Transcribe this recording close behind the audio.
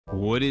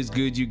What is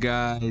good, you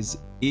guys?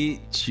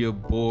 It's your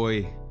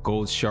boy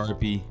Gold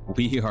Sharpie.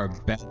 We are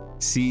back.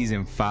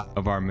 Season 5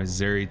 of our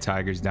Missouri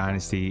Tigers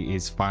Dynasty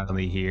is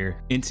finally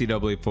here.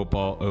 NCAA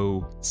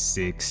Football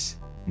 06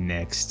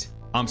 next.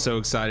 I'm so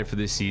excited for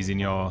this season,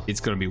 y'all.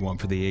 It's going to be one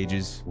for the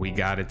ages. We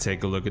got to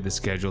take a look at the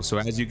schedule. So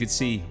as you can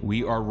see,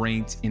 we are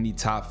ranked in the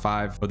top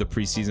 5 of the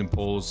preseason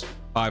polls.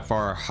 By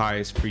far our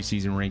highest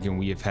preseason ranking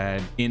we have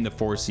had in the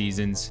 4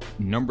 seasons.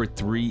 Number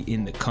 3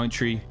 in the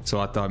country. So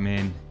I thought,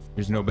 man,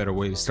 there's no better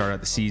way to start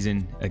out the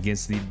season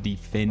against the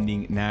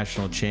defending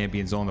national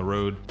champions on the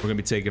road. We're going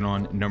to be taking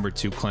on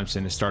No.2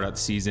 Clemson to start out the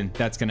season.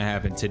 That's going to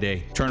happen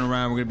today. Turn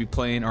around, we're going to be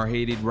playing our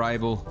hated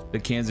rival, the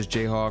Kansas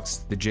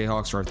Jayhawks. The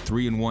Jayhawks are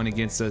 3-1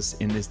 against us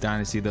in this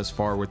dynasty thus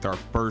far, with our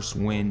first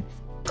win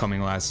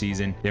coming last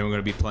season. Then we're going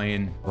to be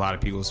playing a lot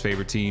of people's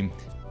favorite team,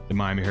 the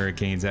Miami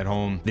Hurricanes, at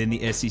home. Then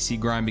the SEC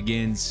grind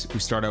begins. We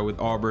start out with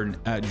Auburn,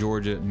 at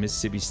Georgia,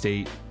 Mississippi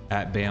State,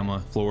 at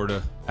Bama,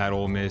 Florida, at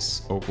Ole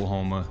Miss,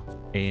 Oklahoma,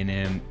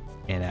 A&M,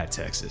 and at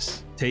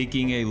Texas.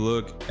 Taking a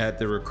look at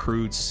the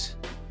recruits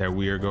that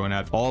we are going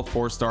at, all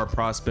 4-star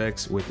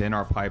prospects within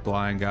our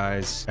pipeline,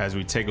 guys. As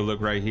we take a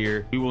look right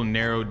here, we will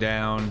narrow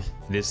down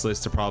this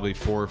list to probably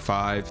 4 or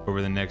 5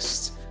 over the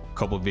next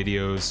couple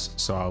videos,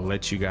 so I'll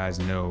let you guys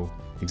know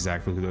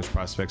exactly who those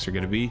prospects are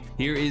going to be.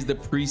 Here is the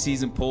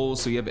preseason poll.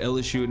 So you have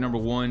LSU at number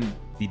 1,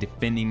 the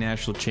defending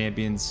national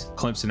champions,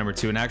 Clemson number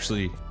 2, and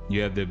actually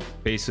you have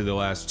basically the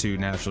last 2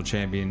 national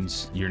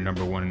champions, your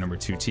number 1 and number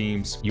 2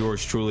 teams.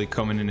 Yours truly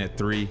coming in at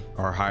 3,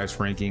 our highest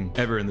ranking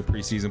ever in the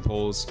preseason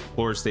polls.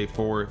 Florida State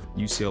 4,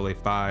 UCLA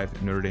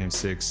 5, Notre Dame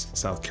 6,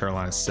 South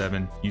Carolina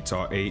 7,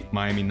 Utah 8,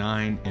 Miami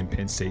 9, and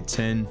Penn State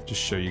 10.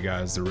 Just show you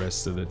guys the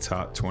rest of the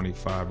top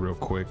 25 real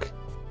quick.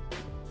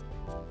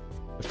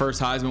 The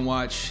first Heisman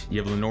watch,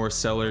 you have Lenore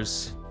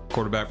Sellers,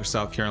 quarterback for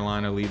South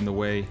Carolina, leading the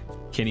way.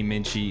 Kenny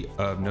Minchie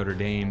of Notre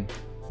Dame.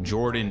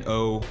 Jordan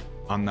O,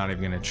 I'm not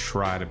even going to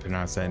try to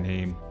pronounce that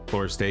name,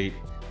 Florida State.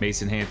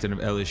 Mason Hampton of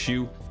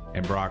LSU,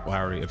 and Brock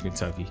Lowry of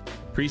Kentucky.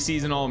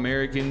 Preseason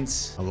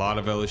All-Americans, a lot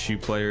of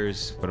LSU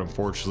players, but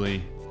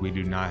unfortunately, we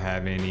do not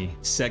have any.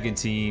 Second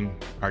team,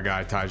 our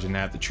guy Taj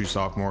Knapp, the true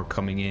sophomore,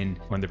 coming in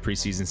on the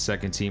preseason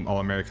second team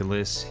All-American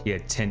list. He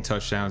had 10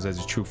 touchdowns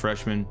as a true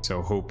freshman,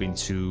 so hoping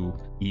to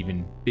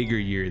even bigger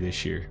year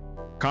this year.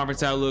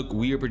 Conference outlook,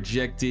 we are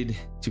projected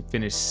to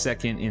finish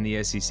 2nd in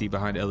the SEC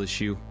behind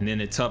LSU. And then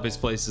the toughest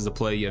places to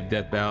play, you have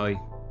Death Valley,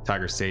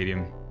 Tiger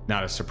Stadium.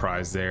 Not a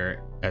surprise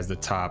there as the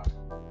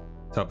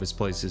toughest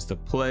places to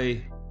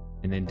play.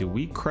 And then do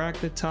we crack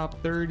the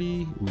top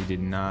 30? We did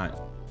not.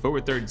 But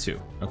we're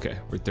 32. Okay,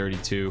 we're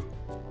 32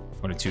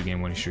 on a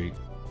 2-game winning streak.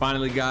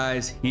 Finally,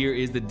 guys, here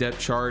is the depth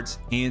charts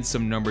and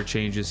some number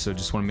changes. So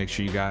just want to make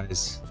sure you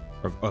guys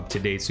are up to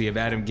date. So you have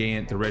Adam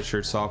Gant, the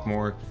redshirt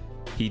sophomore.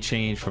 He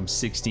changed from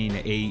 16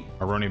 to 8.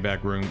 Our running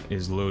back room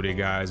is loaded,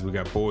 guys. We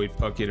got Boyd,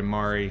 Puckett,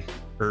 Amari,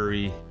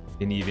 Uri,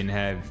 and even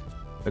have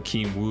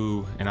Akeem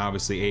Wu, and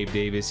obviously Abe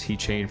Davis. He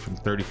changed from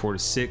 34 to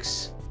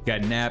 6.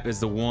 Got Knapp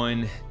as the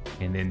 1,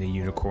 and then the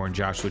unicorn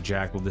Joshua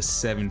Jackal, the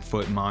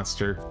 7-foot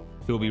monster.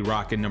 He'll be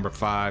rocking number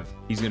 5.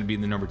 He's going to be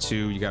the number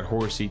 2. You got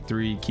Horsey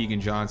 3,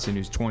 Keegan Johnson,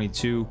 who's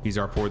 22. He's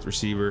our 4th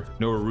receiver.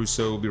 Noah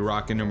Russo will be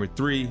rocking number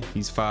 3.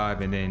 He's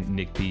 5, and then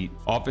Nick Pete.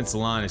 Offensive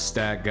line is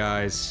stacked,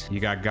 guys. You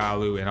got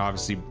Galu and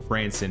obviously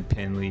Branson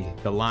Penley,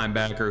 the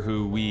linebacker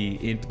who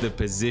in the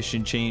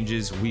position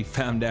changes, we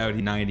found out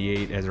he's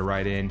 98 as a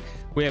right end.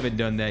 We haven't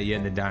done that yet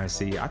in the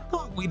dynasty. I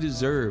thought we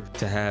deserved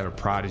to have a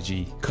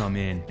prodigy come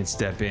in and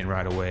step in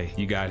right away.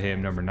 You got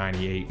him, number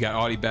 98. You got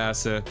Audie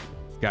Bassa.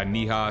 Got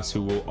Nihas,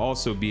 who will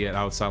also be at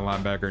outside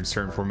linebacker in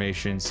certain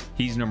formations.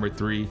 He's number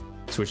 3,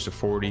 switched to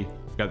 40.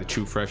 Got the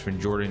true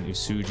freshman Jordan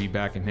Usuji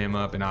backing him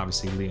up, and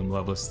obviously Liam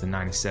Lovelace, the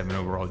 97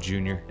 overall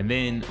junior. And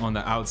then on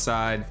the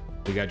outside,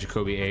 we got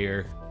Jacoby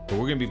Ayer. But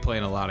we're going to be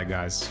playing a lot of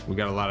guys. We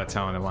got a lot of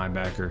talent at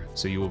linebacker,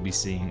 so you will be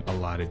seeing a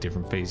lot of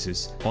different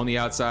faces. On the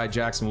outside,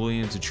 Jackson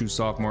Williams, a true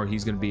sophomore.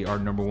 He's going to be our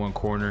number 1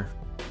 corner.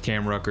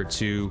 Cam Rucker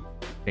 2.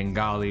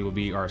 Bengali will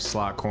be our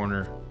slot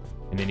corner.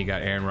 And then you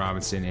got Aaron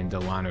Robinson and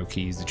Delano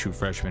Keys, the true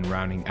freshman,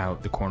 rounding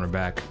out the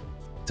cornerback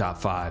top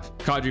 5.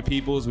 Kadri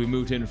Peoples, we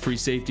moved him to free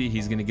safety.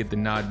 He's going to get the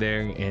nod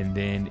there. And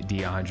then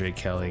DeAndre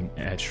Kelly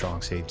at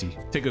strong safety.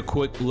 Take a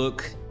quick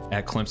look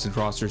at Clemson's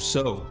roster.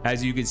 So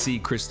as you can see,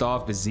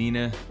 Christoph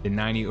Vizina, the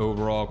 90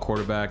 overall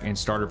quarterback and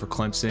starter for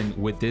Clemson.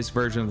 With this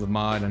version of the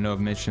mod, I know I've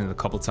mentioned it a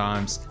couple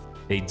times,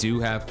 they do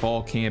have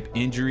fall camp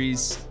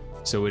injuries,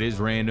 so it is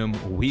random.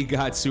 We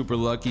got super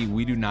lucky.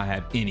 We do not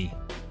have any.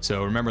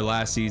 So remember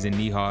last season,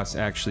 Nihas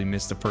actually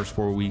missed the first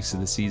 4 weeks of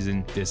the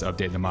season. This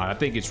update the mod, I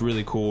think it's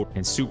really cool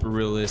and super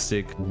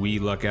realistic. We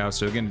luck out.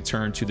 So we're going to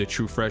turn to the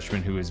true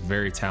freshman, who is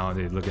very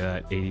talented. Look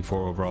at that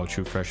 84 overall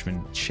true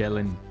freshman,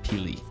 Chelin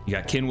Peely. You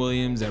got Ken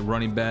Williams at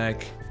running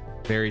back,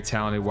 very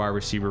talented wide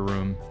receiver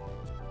room,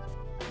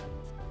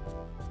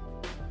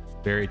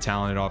 very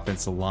talented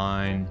offensive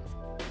line.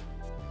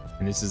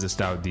 And this is a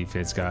stout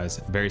defense,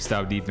 guys. Very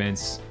stout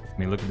defense. I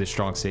mean, look at this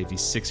strong safety,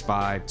 6'5",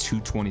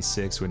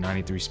 226 with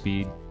 93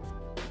 speed.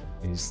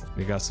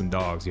 They got some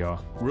dogs,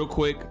 y'all. Real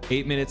quick,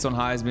 8 minutes on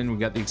Heisman. We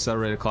got the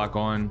accelerated clock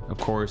on, of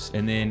course,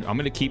 and then I'm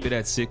gonna keep it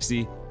at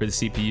 60 for the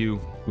CPU.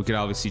 We could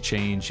obviously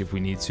change if we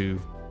need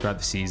to throughout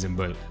the season,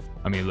 but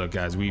I mean, look,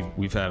 guys,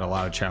 we've had a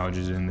lot of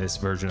challenges in this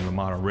version of the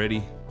mod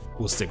already.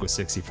 We'll stick with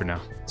 60 for now.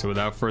 So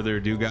without further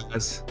ado,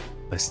 guys,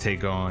 let's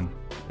take on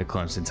the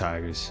Clemson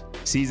Tigers.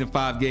 Season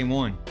 5, Game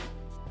 1.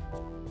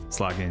 Let's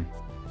lock in.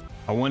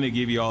 I want to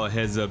give you all a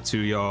heads up too,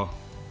 y'all.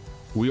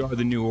 We are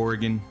the New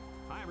Oregon.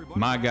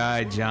 My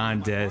guy,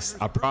 John Dest.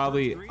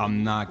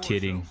 I'm not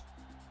kidding.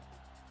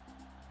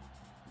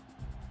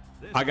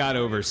 I got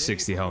over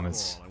 60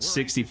 helmets,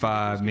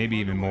 65, maybe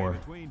even more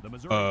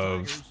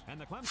of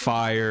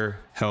fire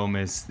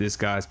helmets this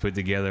guy's put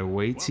together.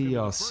 Wait till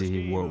y'all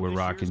see what we're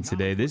rocking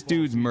today. This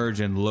dude's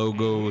merging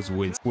logos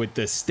with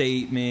the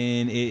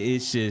statement.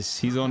 It's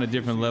just, he's on a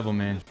different level,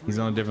 man. He's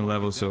on a different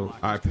level, so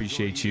I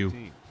appreciate you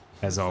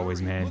as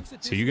always, man.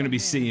 So you're gonna be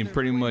seeing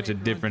pretty much a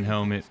different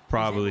helmet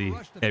probably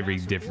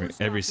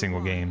every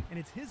single game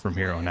from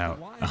here on out.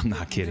 I'm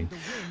not kidding.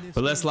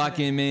 But let's lock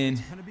in, man.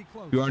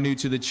 If you are new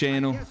to the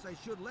channel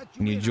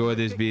and you enjoy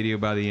this video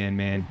by the end,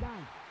 man,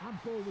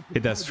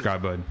 hit that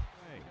subscribe button.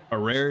 A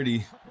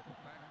rarity.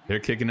 They're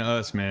kicking to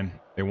us, man.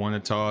 They won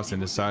the toss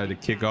and decided to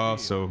kick off,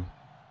 so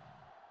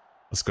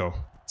let's go.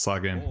 Let's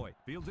lock in.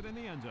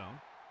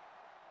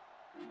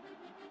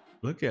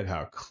 Look at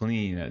how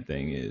clean that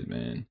thing is,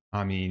 man.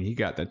 I mean, he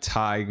got the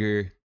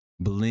tiger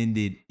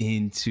blended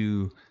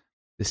into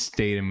the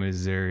state of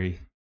Missouri.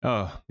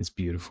 Oh, it's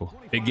beautiful.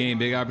 Big game,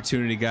 big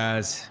opportunity,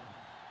 guys.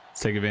 Let's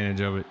take advantage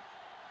of it.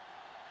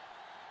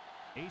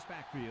 Ace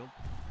backfield.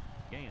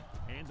 Gant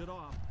hands it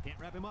off. Can't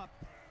wrap him up.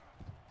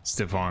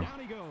 Stiff arm. Down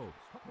he goes.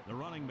 The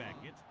running back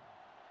gets.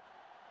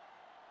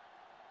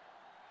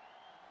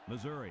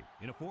 Missouri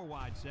in a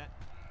 4-wide set.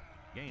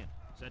 Gant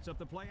sets up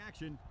the play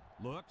action.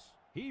 Looks.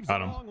 Heaves a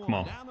long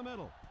one down the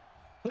middle.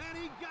 And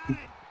he got it.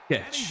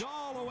 Catch. And he's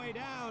all the way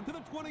down to the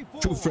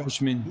 24. True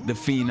freshman, the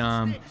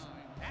phenom.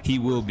 He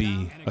will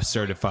be a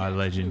certified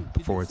legend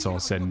before it's all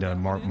said and done.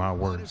 Mark my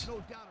words.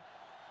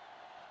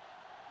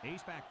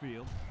 Ace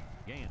backfield.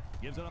 Gant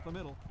gives it up the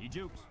middle. He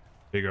jukes.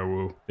 There you go,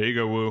 Woo. There you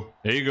go, Woo.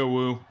 There you go,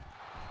 Woo.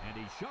 And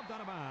he shoved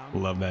out of bounds.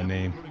 Love that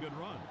name. Pretty good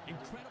run.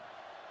 Incredible.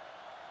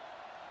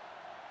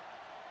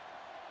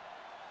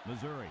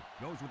 Missouri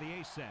goes with the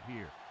ace set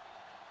here.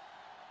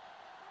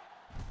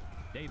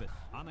 Davis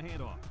on the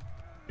handoff.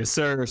 Yes,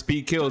 sir.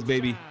 Speed kills,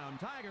 baby.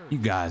 You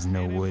guys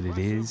know what it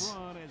is.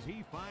 As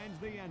he finds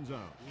the end zone.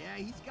 Yeah,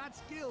 he's got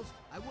skills.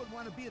 I wouldn't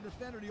want to be a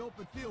defender in the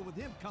open field with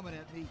him coming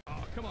at me.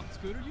 Oh, come on,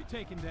 Scooter. You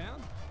taking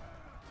down?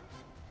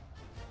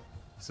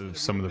 So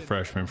some of the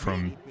freshmen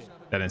from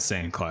that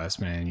insane class,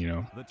 man, you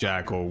know,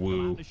 Jackal,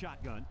 Woo. The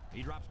shotgun.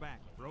 He drops back,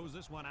 throws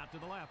this one out to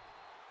the left,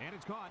 and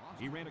it's caught.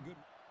 He ran a good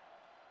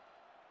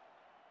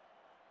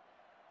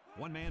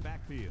one-man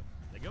backfield.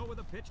 They go with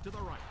a pitch to the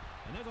right,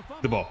 and there's a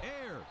fumble. The ball.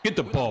 Air. Get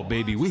the ball,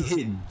 baby. We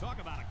hitting.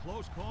 Talk about a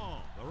close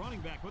call. The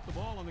running back put the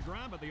ball on the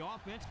ground, but the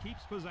offense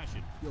keeps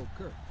possession. Yo,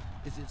 Kirk,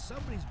 is it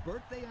somebody's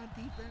birthday on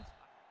defense?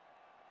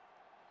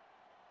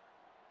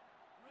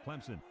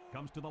 Clemson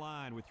comes to the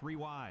line with 3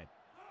 wide.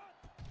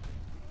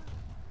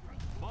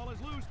 Ball is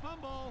loose,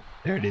 fumble.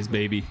 There it is,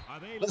 baby.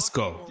 Let's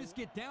go. Just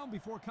get down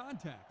before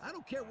contact. I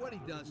don't care what he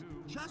does.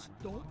 Just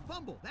don't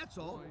fumble. That's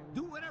all.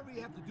 Do whatever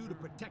you have to do to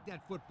protect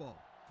that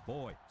football.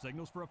 Boy,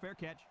 signals for a fair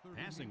catch.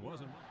 Passing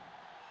wasn't.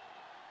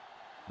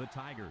 The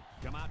Tigers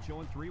come out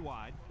showing 3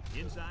 wide.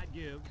 Inside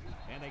give,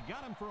 and they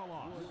got him for a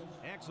loss.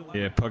 Excellent.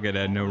 Yeah, Puckett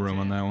had no room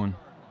on that one.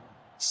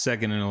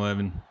 2nd and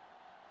 11.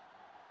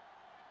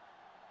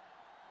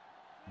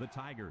 The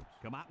Tigers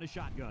come out in a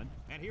shotgun,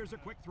 and here's a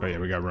quick throw. Oh yeah,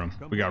 we got room.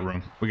 We got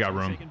room. We got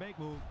room. Shake and bake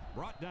move,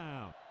 brought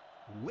down.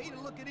 Way to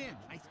look it in.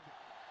 Nice.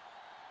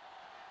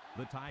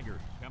 The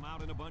Tigers come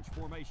out in a bunch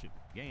formation.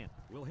 Gant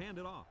will hand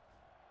it off.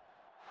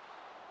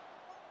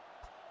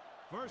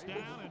 First down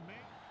and man.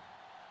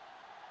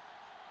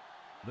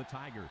 The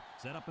Tigers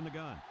set up in the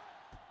gun.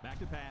 Back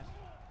to pass.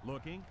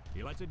 Looking.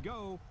 He lets it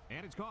go,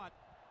 and it's caught.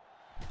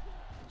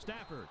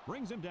 Stafford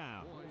brings him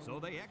down, so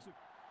they exit.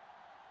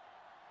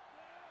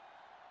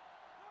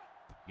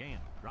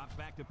 Gant drops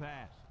back to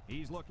pass.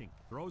 He's looking.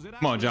 Throws it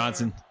out. Come on,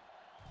 Johnson.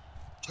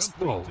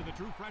 Complete to the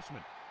true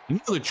freshman.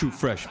 Another true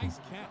freshman. Nice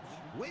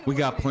catch. We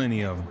got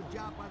plenty of them. Good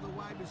job by the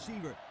wide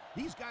receiver.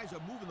 These guys are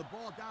moving the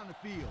ball down the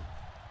field.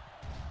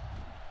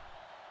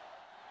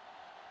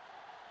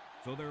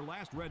 So their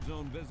last red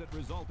zone visit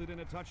resulted in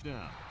a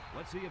touchdown.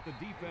 Let's see if the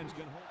defense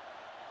can hold.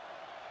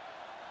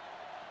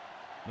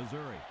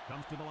 Missouri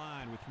comes to the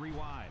line with 3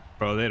 wide.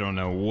 Bro, they don't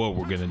know what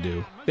we're going to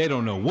do. They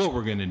don't know what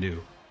we're going to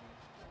do.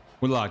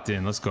 We're locked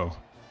in. Let's go.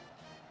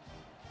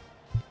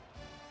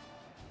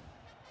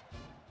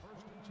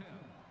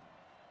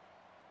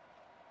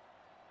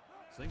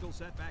 Single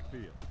set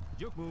backfield.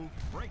 Juke move.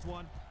 Breaks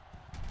one.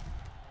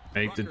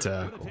 Make the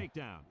Rucker with tackle. a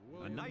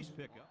takedown. A nice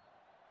pickup.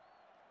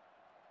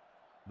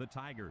 The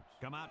Tigers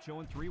come out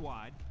showing 3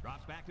 wide.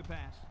 Drops back to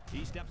pass.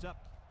 He steps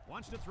up.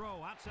 Wants to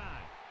throw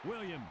outside.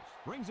 Williams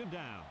brings him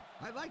down.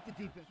 I like the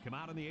defense. Come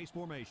out in the ace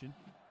formation.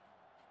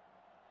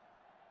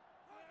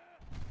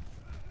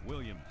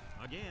 Williams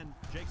again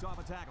shakes off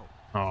a tackle.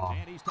 Oh,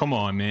 And he's come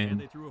tackled. on, And man.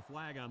 they threw a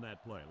flag on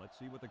that play. Let's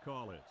see what the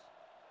call is.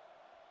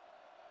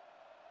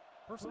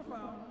 Personal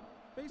foul.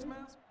 Face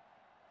mask.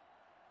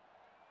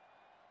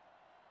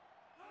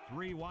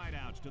 3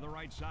 wideouts to the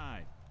right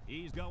side.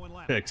 He's going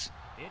left. Picks.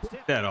 It's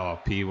tipped. That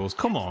off, Peebles.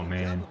 Come on,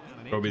 man.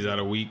 Roby's out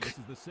a week.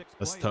 This is the 6th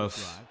That's play of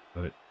this tough.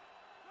 drive. But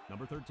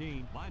Number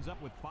 13 lines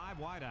up with 5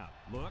 wide out.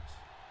 Looks.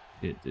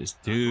 hit this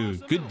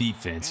dude. Good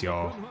defense,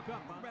 y'all.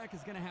 Quarterback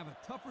is going to have a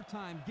tougher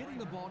time getting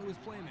the ball to his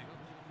playmaker.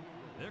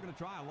 They're going to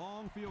try a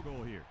long field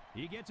goal here.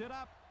 He gets it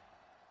up,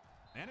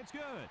 and it's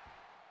good.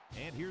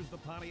 And here's the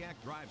Pontiac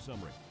drive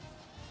summary.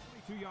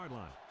 22-yard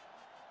line.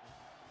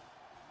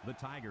 The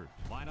Tigers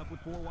line up with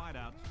 4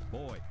 wideouts.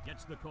 Boyd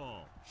gets the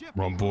call.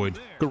 Run, Boyd.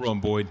 Good run,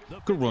 Boyd.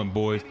 Good run,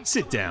 Boyd.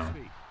 Sit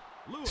down.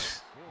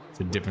 Lewis. It's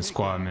a different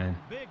squad, man.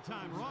 Big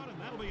time run, and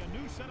that'll be a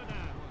new set of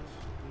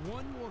downs.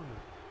 One word.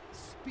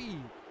 Speed.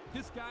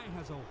 This guy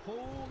has a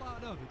whole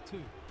lot of it,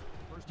 too.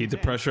 Keep the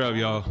pressure up,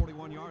 y'all.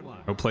 41-yard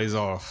line. No plays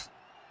off.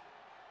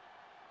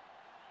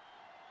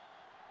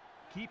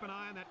 Keep an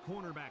eye on that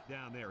cornerback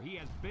down there. He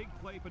has big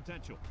play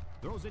potential.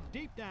 Throws it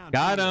deep down.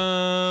 Got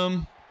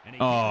him. And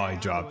Oh, can't he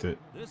get dropped to it.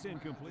 This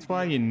incomplete. That's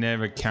why you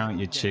never count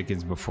your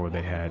chickens before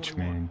they hatch,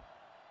 man.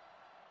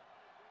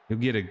 You'll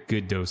get a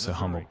good dose of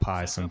humble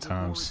pie Sets up with 4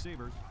 sometimes.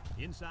 receivers.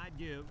 Inside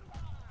give.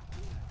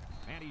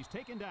 And he's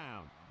taken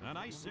down. A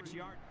nice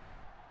 6-yard.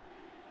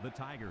 The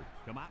Tigers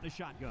come out in a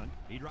shotgun.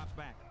 He drops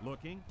back.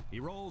 Looking. He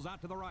rolls out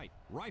to the right.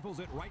 Rifles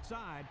it right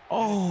side.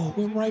 Oh,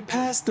 went right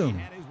past him.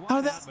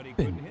 How'd that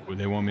happen?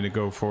 They want me to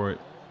go for it.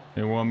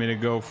 They want me to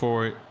go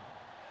for it.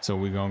 So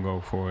we're going to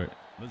go for it.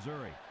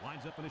 Missouri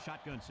lines up in a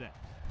shotgun set.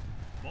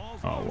 Ball's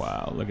Oh, loose.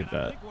 wow. Look at And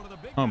I that. think one of the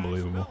big guys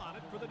Unbelievable. fell on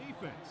it for the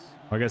defense.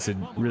 I guess it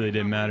That fumble really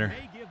didn't recovery matter.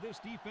 may give this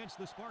defense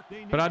the spark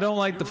they But I need. don't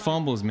like the You're right.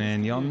 fumbles,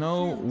 man. Y'all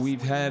know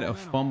we've had a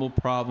fumble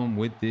problem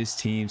with this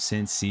team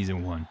since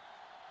season 1.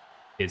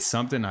 It's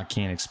something I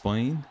can't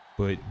explain,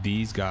 but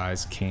these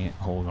guys can't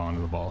hold on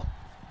to the ball.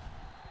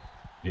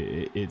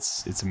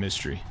 It's a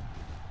mystery.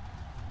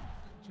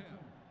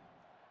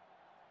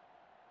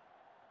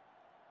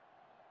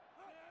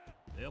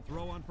 They'll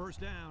throw on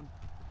first down.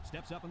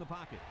 Steps up in the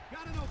pocket.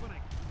 Got an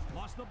opening.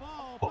 Lost the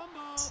ball.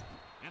 Fumble.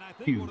 And I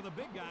think You- one of the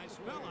big guys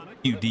fell on it.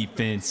 You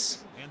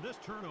defense. And this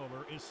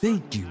turnover is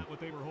Thank certainly you. not what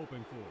they were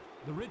hoping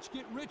for. The rich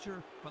get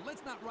richer, but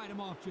let's not write him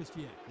off just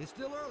yet. It's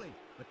still early,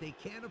 but they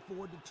can't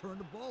afford to turn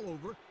the ball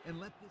over and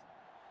let this.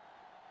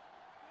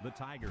 The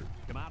Tigers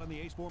come out in the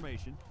ace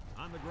formation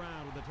on the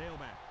ground with the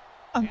tailback.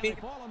 I And they mean,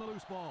 fall on the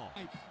loose ball.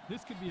 Hey,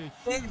 this could be a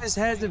huge Davis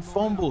hasn't game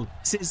fumbled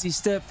since he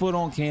stepped foot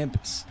on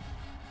campus.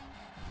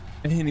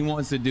 And he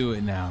wants to do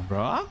it now,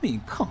 bro. I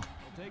mean, come on.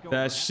 They'll take over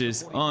That's at the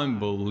just 45.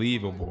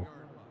 unbelievable.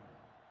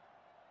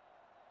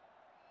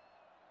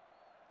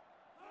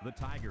 The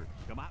Tigers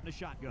come out in a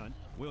shotgun.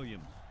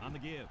 Williams on the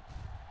give.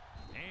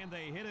 And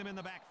they hit him in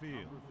the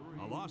backfield.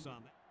 A loss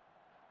on that.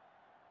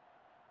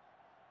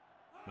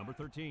 Number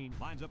 13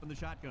 lines up in the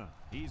shotgun.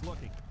 He's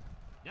looking.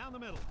 Down the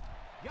middle.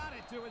 Got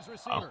it to his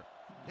receiver.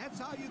 That's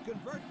how you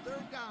convert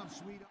third down,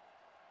 sweetheart.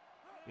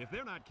 If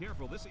they're not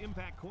careful, this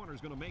impact corner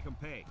is going to make him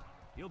pay.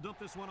 He'll dump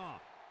this one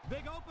off.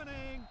 Big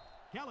opening.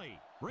 Kelly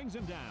brings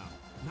him down.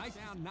 Nice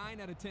down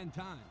 9 out of 10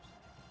 times.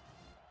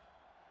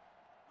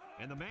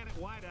 And the man at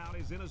wideout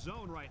is in a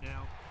zone right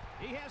now.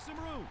 He has some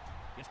room.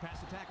 Gets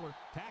past the tackler.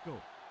 Tackle.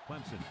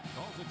 Clemson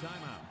calls a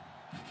timeout.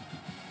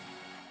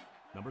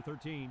 Number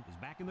 13 is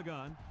back in the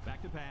gun.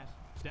 Back to pass.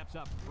 Steps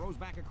up. Throws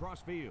back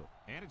across field.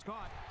 And it's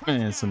caught.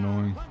 Man, it's Touchdown,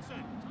 annoying.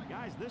 Clemson.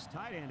 Guys, this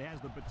tight end has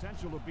the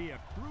potential to be a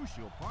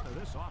crucial part of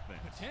this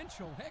offense.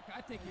 Potential? Heck,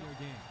 I think in their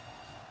game.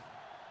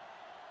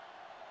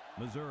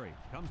 Missouri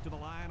comes to the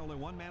line. Only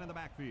one man in the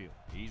backfield.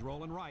 He's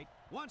rolling right.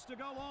 Wants to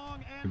go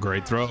long. And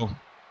Great throw.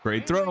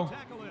 Great And they throw.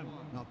 tackle him.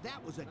 Now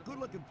that was a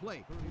good-looking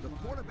play. The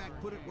quarterback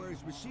put it where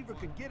his receiver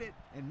could get it,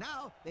 and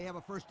now they have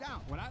a first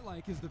down. What I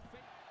like is the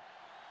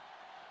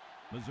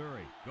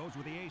Missouri goes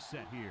with the ace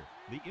set here.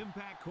 The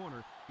impact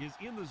corner is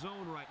in the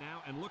zone right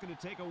now and looking to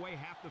take away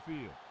half the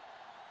field.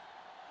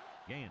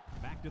 Gant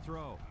back to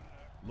throw.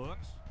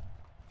 Looks.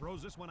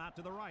 Throws this one out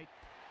to the right.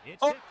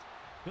 It's hit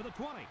to the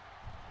 20.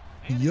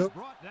 And Yup. it's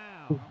brought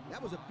down.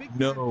 That was a big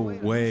No play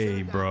on way, third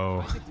down. bro.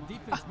 I think the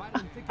defense might have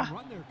been thinking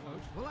run there,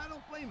 coach. Well, I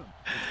don't blame him.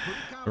 It's pretty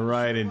common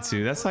Right to into.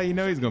 run That's on how you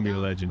know he's gonna be a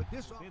down, legend. but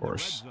this In the Of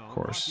course, red zone, of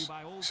brought course. to you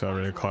by Old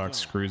Accelerated Spice clock Red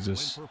Zone. screws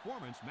us. When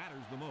performance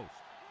matters the most.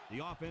 The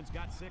offense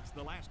got 6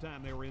 the last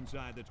time they were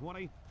inside the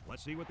 20.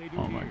 Let's see what they do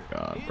Oh my here.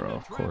 God, Into bro,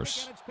 of traffic,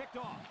 course. and it's picked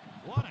off.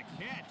 What a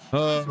catch.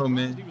 Oh, Surprised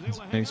man. he was able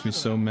to hang Makes on me to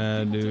so that.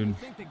 mad, People dude.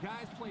 think that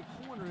guys play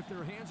corner if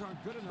their hands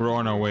aren't good enough. We're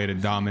on our way to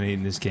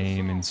dominating this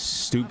game and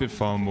stupid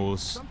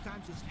fumbles.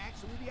 Sometimes it's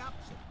actually the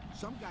opposite.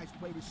 Some guys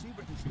play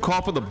receiver instead Call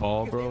of for the corner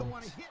ball, because they bro. don't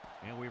want to hit.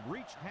 And we've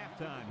reached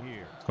halftime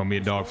here. It's gonna be a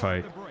The score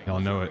dogfight. at the break,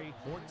 Y'all know it. Missouri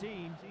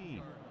 14.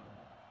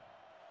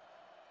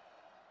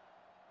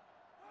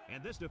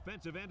 And this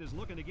defensive end is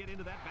looking to get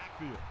into that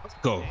backfield. Let's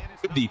go. And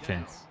it's Good knocked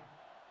defense. down.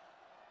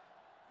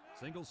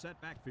 Single set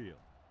backfield.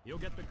 He'll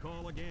get the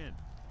call again.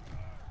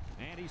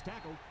 And he's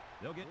tackled.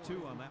 They'll get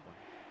 2 on that one.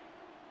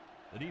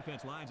 The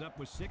defense lines up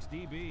with 6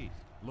 DBs.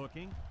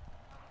 Looking.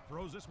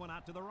 Throws this one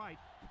out to the right.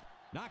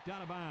 Knocked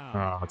out of bounds.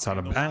 Oh, it's out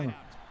of bounds.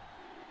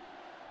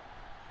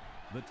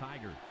 The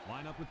Tigers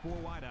line up with 4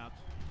 wideouts.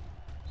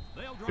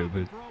 They'll drop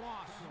Stupid. it for a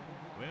loss.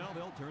 Well,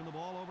 they'll turn the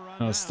ball over on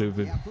Oh, downs.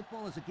 stupid. Yeah,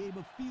 football is a game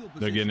of field position.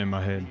 They're getting in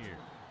my head. Here.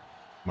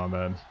 My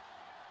bad.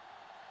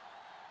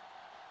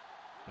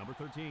 Number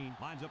 13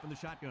 lines up in the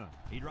shotgun.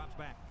 He drops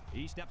back.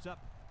 He steps up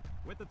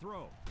with the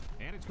throw.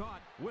 And it's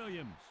caught.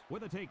 Williams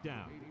with a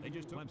takedown. They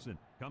just Clemson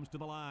comes to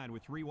the line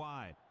with 3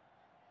 wide.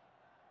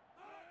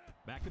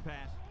 Back to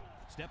pass.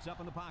 Steps up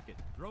in the pocket.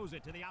 Throws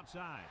it to the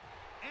outside.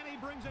 And he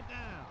brings it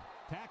down.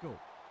 Tackle.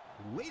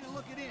 Way to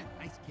look it in.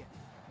 Nice kick.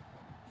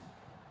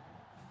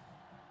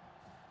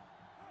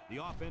 The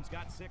offense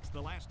got 6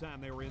 the last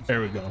time they were inside.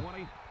 There we go.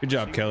 20. Good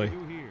job, See what Kelly. they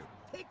do here.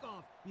 Take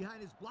off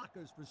behind his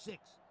blockers for 6.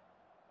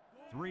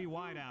 3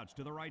 wideouts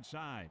to the right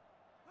side.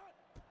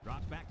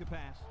 Drops back to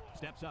pass.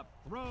 Steps up.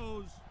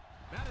 Throws.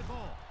 Batted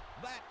ball.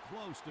 That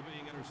close to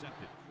being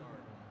intercepted.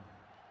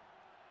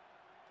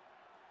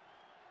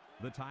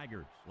 The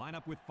Tigers line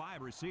up with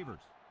 5 receivers.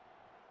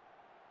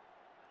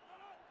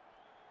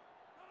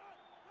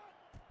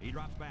 He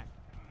drops back.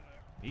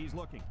 He's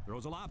looking.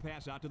 Throws a lob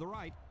pass out to the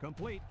right.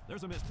 Complete.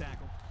 There's a missed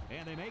tackle.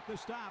 And they make the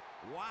stop.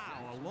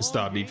 Wow. A long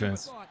Stop game.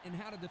 defense. Thought and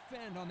how to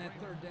defend on that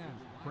 3rd down.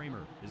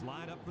 Kramer is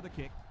lined up for the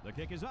kick. The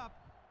kick is up.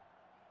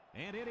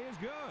 And it is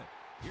good.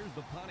 Here's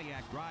the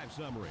Pontiac drive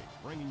summary,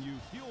 bringing you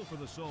fuel for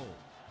the soul.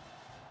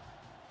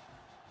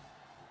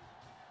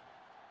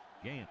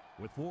 Gant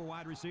with 4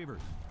 wide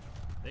receivers.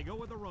 They go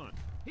with the run.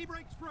 He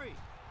breaks free.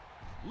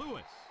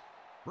 Lewis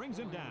brings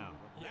him down.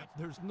 Yep,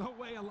 there's no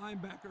way a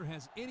linebacker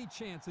has any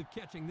chance of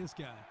catching this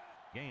guy.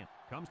 Gant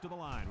comes to the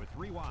line with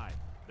 3 wide.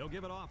 They'll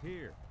give it off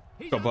here.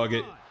 He's Go on the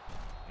Bucket. run.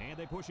 And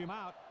they push him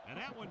out. And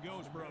that one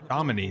goes for a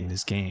Dominating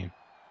this game.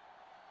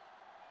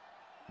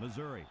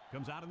 Missouri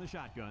comes out in the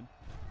shotgun.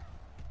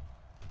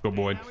 Go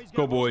Boyd.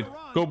 Go Boyd.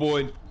 Go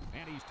Boyd.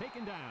 And he's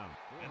taken down.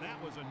 And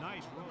that was a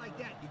nice run. Like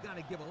that, you got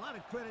to give a lot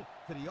of credit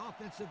to the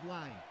offensive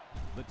line.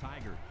 The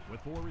Tigers with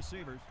 4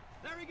 receivers.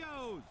 There he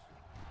goes.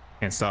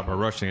 Can't stop our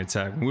rushing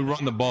attack. When we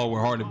run the ball,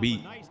 we're hard to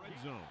beat. Nice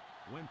red zone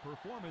when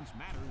performance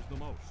matters the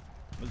most.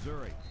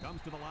 Missouri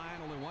comes to the line,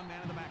 only 1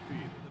 man in the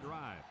backfield for the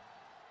drive.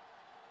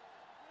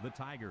 The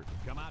Tigers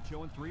come out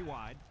showing 3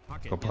 wide.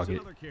 Puckett Go gets Puckett.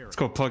 another carry. Let's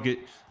go Puckett.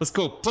 Let's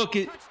go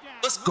Puckett. Touchdown,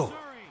 Let's go. Missouri.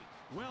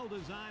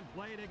 Well-designed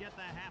play to get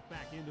the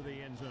halfback into the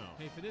end zone.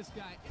 Hey, for this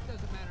guy, it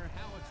doesn't matter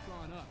how it's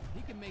drawn up.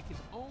 He can make his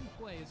own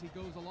play as he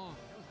goes along.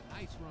 That was a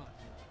nice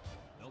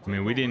run. I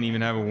mean, we didn't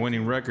even have a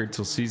winning record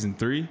till season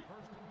 3.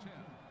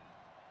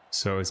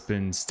 So it's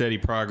been steady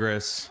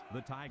progress.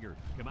 The Tigers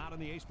come out in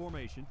the ace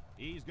formation.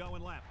 He's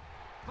going left.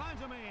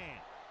 Finds a man.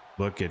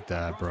 Look at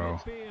that, bro.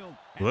 Across midfield.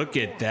 Look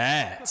the at 40,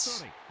 that. To the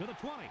 30, to the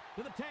 20,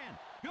 to the 10.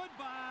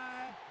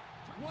 Goodbye.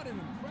 What an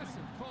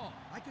impressive call.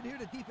 I could hear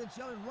the defense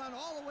yelling, run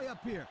all the way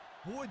up here.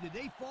 Boy, did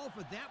they fall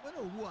for that one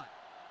or what?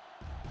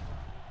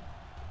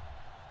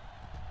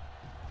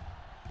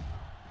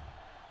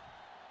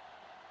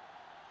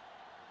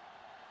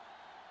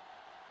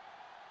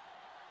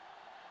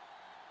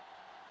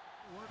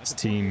 This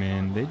team,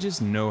 man, they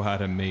just know how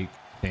to make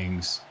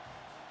things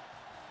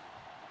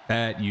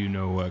that you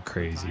know what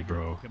crazy,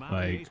 bro. Come out in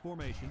the Like, ace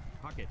formation.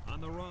 Puckett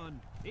on the run.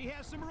 He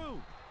has some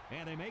room.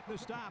 And they make the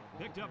stop.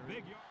 Picked up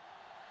big.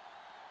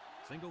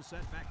 Single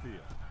set backfield.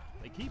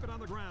 They keep it on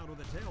the ground with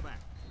a tailback.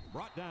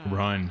 Brought down.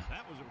 Run.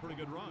 That was a pretty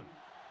good run.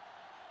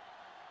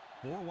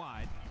 4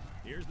 wide.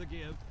 Here's the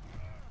give.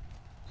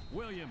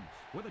 Williams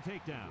with a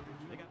takedown.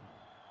 They got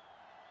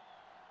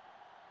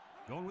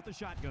going with the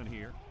shotgun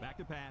here. Back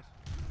to pass.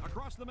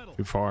 Across the middle.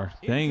 too far.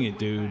 Dang it,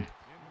 dude.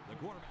 The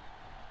quarterback.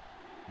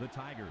 The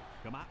Tigers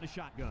come out in the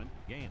shotgun.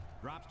 Gant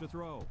drops to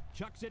throw.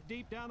 Chucks it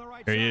deep down the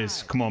right There side. he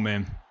is. Come on,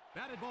 man.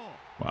 Batted ball.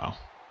 Wow.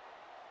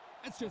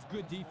 That's just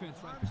good defense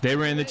right If they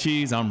ran the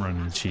cheese, I'm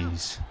running the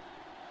cheese.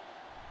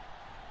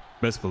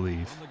 Best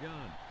believe. From the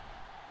gun.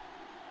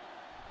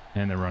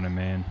 And they're running,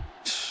 man.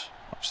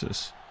 Watch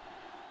this.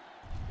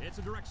 It's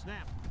a direct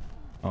snap.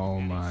 Oh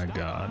And he my stopped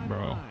God, behind the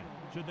bro. line.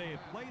 Should they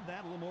have played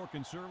that a little more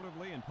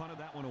conservatively and punted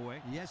that one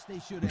away? Yes, they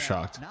should I'm have.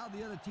 shocked. Now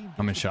the other team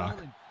I'm in gets the ball shock.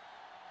 and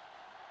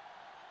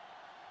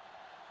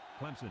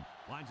Clemson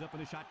lines up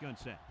in a shotgun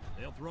set.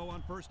 They'll throw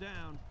on first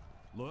down.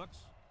 Looks.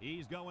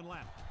 He's going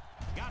left.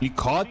 Got He it.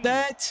 caught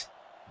that?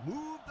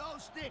 move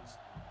those sticks.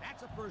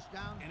 That's a first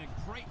down. And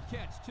a great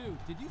catch, too.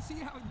 Did you see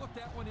how he looked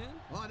that one in?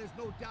 Oh, there's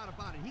no doubt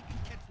about it. He can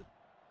catch the...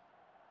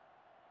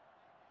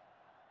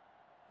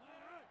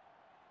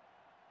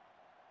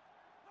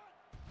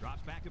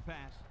 Drops back to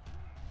pass.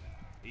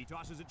 He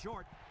tosses it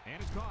short,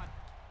 and it's caught.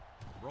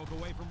 Broke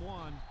away from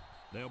one.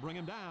 They'll bring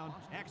him down.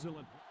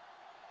 Excellent.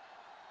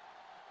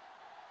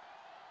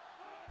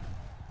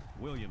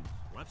 Williams,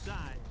 left side.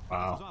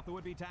 Wow. Bounces off the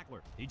would-be tackler.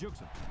 He jukes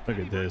him. Look And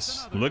at he breaks this.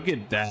 another. Look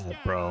at that, Touchdown,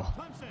 bro.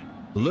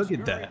 Clemson. Look He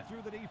at scurried that.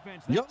 through the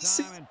defense Y'all that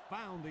see- time and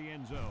found the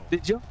end zone.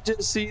 Did y'all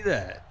just see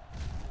that?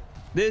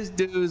 This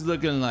dude's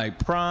looking like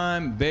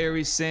prime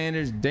Barry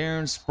Sanders,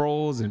 Darren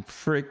Sproles, and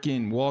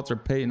freaking Walter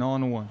Payton all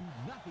in one.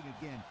 do nothing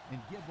again and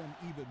give them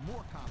even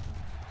more confidence.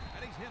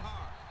 And he's hit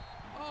hard.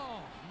 Oh,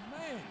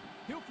 man.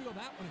 He'll feel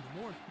that one in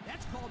the morning.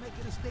 That's called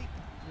making a statement.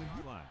 When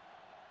you Line.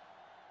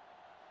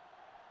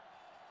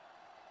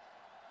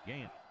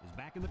 Gant is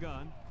back in the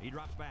gun. He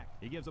drops back.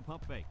 He gives a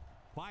pump fake.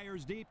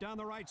 Fires deep down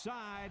the right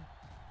side.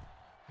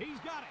 He's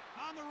got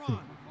it on the run.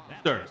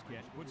 That last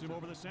catch puts him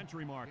over the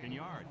century mark in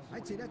yards.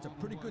 I'd say that's a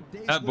pretty good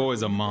day. That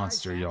boy's a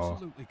monster, y'all.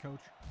 Absolutely, Coach.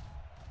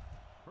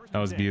 First That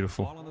and was 10,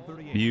 beautiful. ball on the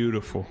 38.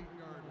 Beautiful.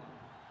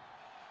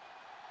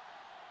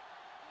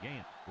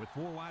 Gant with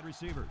 4 wide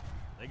receivers.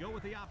 They go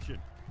with the option.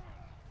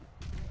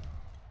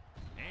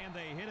 And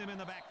they hit him in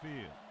the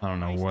backfield. I don't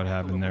know Nice what tackle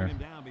happened to there. bring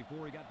him down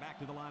before he got back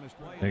to the line of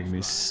play. Making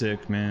me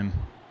sick, man.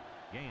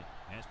 Gant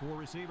has 4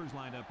 receivers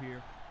lined up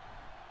here.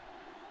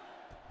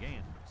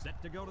 Gant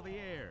set to go to the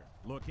air.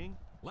 Looking.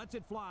 Lets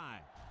it fly.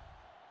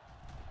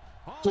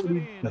 Hauls it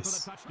in for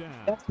the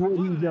touchdown. That's what he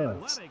What an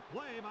does. athletic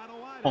play by the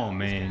wideout. Oh,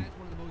 man.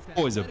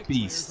 Boy's a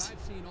beast.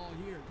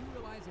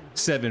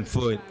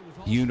 7-foot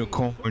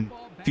unicorn,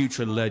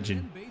 future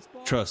legend.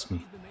 Trust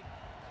me.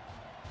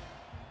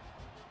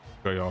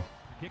 Go, y'all.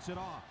 Kicks it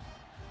off.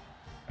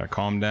 Gotta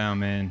calm down,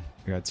 man.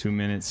 We got 2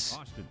 minutes.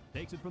 Austin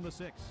takes it from the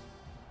 6.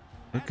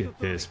 Look at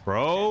this,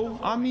 bro.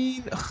 I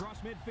mean, Across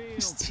midfield.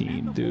 this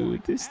team, At the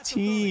dude. 40, This at the 30,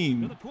 to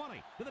team. the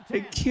 20, to the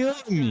They're 10.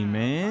 killing me,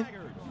 man.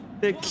 Tigers.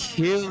 They're What a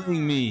killing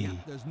return. me.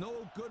 There's no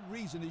good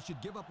reason he should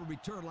give up a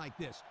return like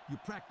this. You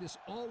practice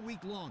all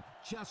week long.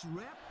 Just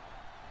rep.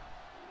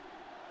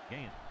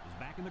 Gant is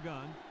back in the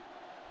gun.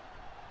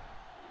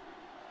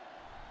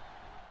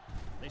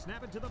 They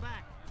snap it to the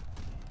back.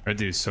 That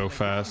dude's so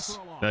fast.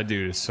 That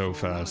dude is so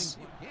fast.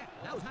 Yeah,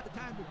 that was not the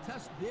time to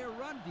test their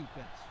run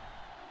defense.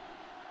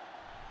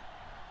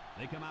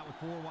 They come out with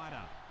 4 wide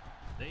out.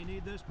 They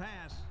need this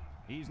pass.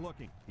 He's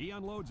looking. He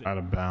unloads it. Out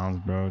of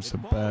bounds, bro. It's a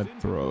bad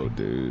throw,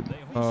 dude.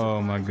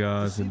 Oh my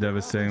god, it's a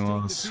devastating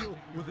loss.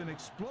 With an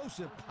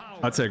explosive power.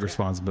 I take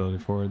responsibility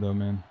for it though,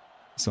 man.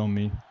 It's on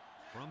me.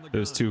 From the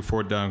Those gun. 2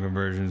 4th down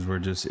conversions were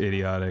just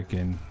idiotic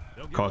and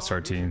cost our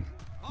team,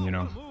 you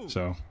know.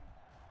 So,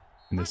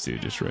 and this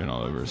dude just ran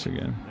all over us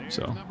again. There's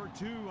So, number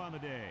 2 on the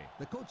day.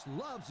 The coach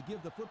loves to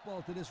give the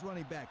football to this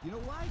running back. You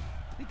know why?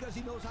 Because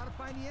he knows how to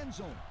find the end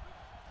zone.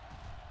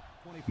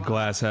 25.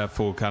 glass half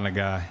full kind of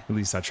guy. At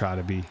least I try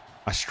to be.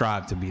 I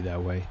strive to be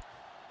that way.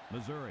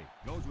 Missouri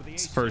goes with the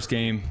It's ace. first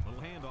game.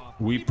 Little handoff.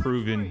 We've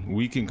proven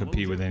we can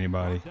compete with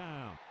anybody.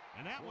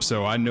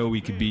 So I know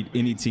we could beat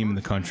any team in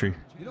the country.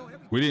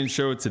 We didn't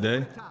show it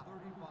today,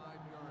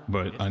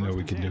 but I know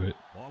we can do it.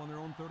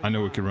 I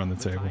know we can run the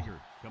table.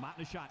 Come out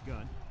in a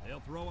shotgun. They'll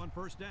throw on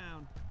first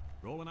down.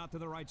 Rolling out to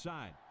the right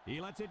side.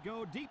 He lets it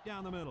go deep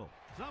down the middle.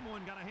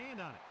 Someone got a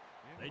hand on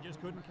it. They just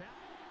couldn't catch.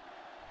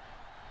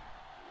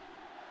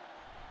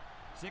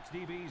 6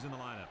 DBs in the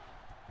lineup.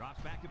 Drops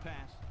back to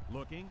pass.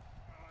 Looking.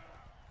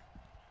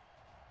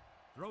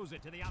 Throws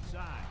it to the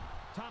outside.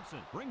 Thompson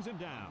brings him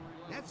down.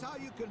 That's how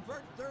you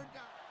convert third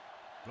down.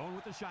 Going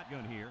with the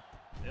shotgun here.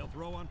 They'll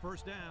throw on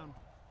first down.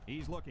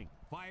 He's looking.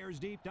 Fires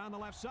deep down the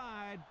left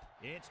side.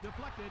 It's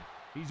deflected.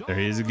 He's There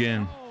he is all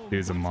again. alone.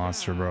 Dude's a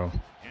monster, bro.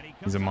 And he He's a comes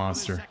up with his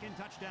monster. second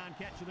touchdown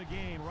catch of the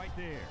game right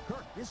there.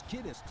 Kirk, this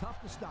kid is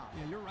tough to stop.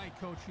 Yeah, you're right,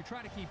 Coach. You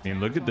try to keep. I mean,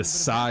 look at the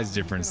size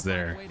difference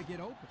there.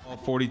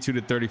 42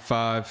 to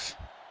 35.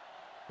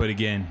 But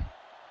again,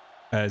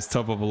 as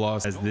tough of a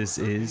loss as this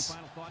is,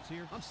 Final thoughts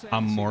here?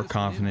 I'm more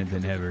confident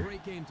than ever.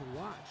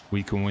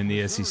 We can win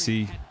the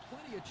SEC.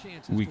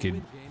 We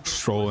could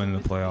stroll into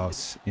the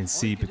playoffs and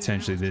see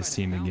potentially this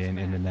team again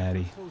in the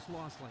Natty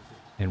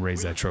and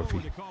raise that trophy.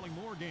 Look forward to calling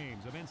more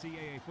games of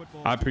NCAA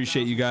football I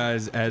appreciate you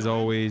guys as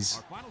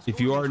always. If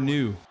you are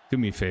new, do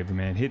me a favor,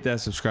 man. Hit that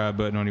subscribe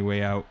button on your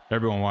way out.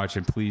 Everyone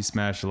watching, please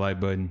smash the like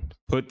button.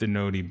 Put the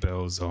noti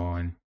bells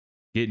on.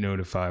 Get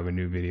notified when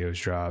new videos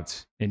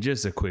dropped. And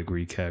just a quick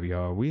recap,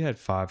 y'all. We had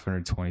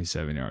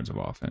 527 yards of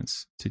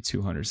offense to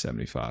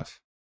 275.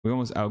 We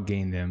almost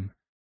outgained them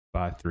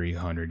by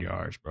 300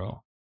 yards,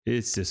 bro.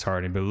 It's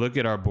disheartening. But look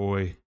at our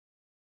boy.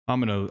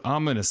 I'm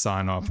gonna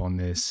sign off on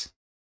this.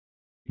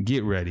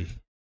 Get ready.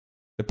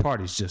 The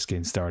party's just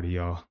getting started,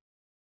 y'all.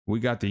 We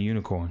got the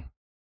unicorn.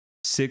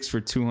 6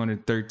 for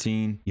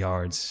 213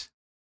 yards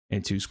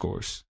and 2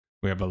 scores.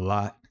 We have a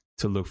lot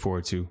to look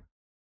forward to.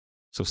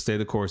 So stay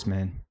the course,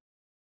 man.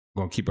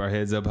 We're going to keep our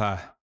heads up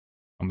high.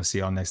 I'm going to see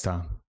y'all next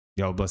time.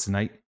 Y'all blessed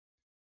night.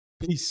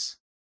 Peace.